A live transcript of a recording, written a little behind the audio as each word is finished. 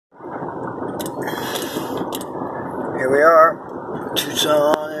Here we are,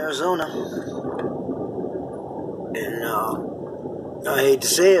 Tucson, Arizona. And I hate to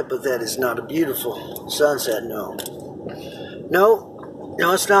say it, but that is not a beautiful sunset, no.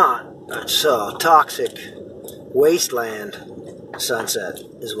 No, it's not. It's a toxic wasteland sunset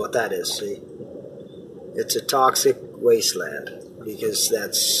is what that is, see? It's a toxic wasteland because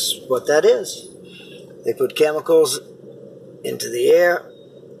that's what that is. They put chemicals into the air.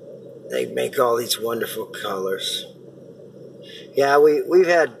 They make all these wonderful colors. Yeah, we've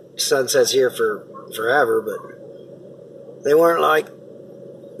had sunsets here for forever, but they weren't like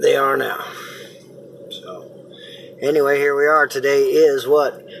they are now. So, anyway, here we are. Today is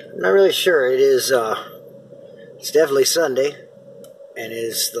what? I'm not really sure. It is, it's definitely Sunday. And it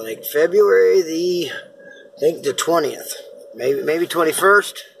is like February I think the 20th. Maybe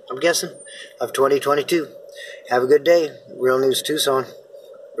 21st, I'm guessing, of 2022. Have a good day. Real News Tucson.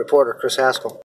 Reporter Chris Haskell.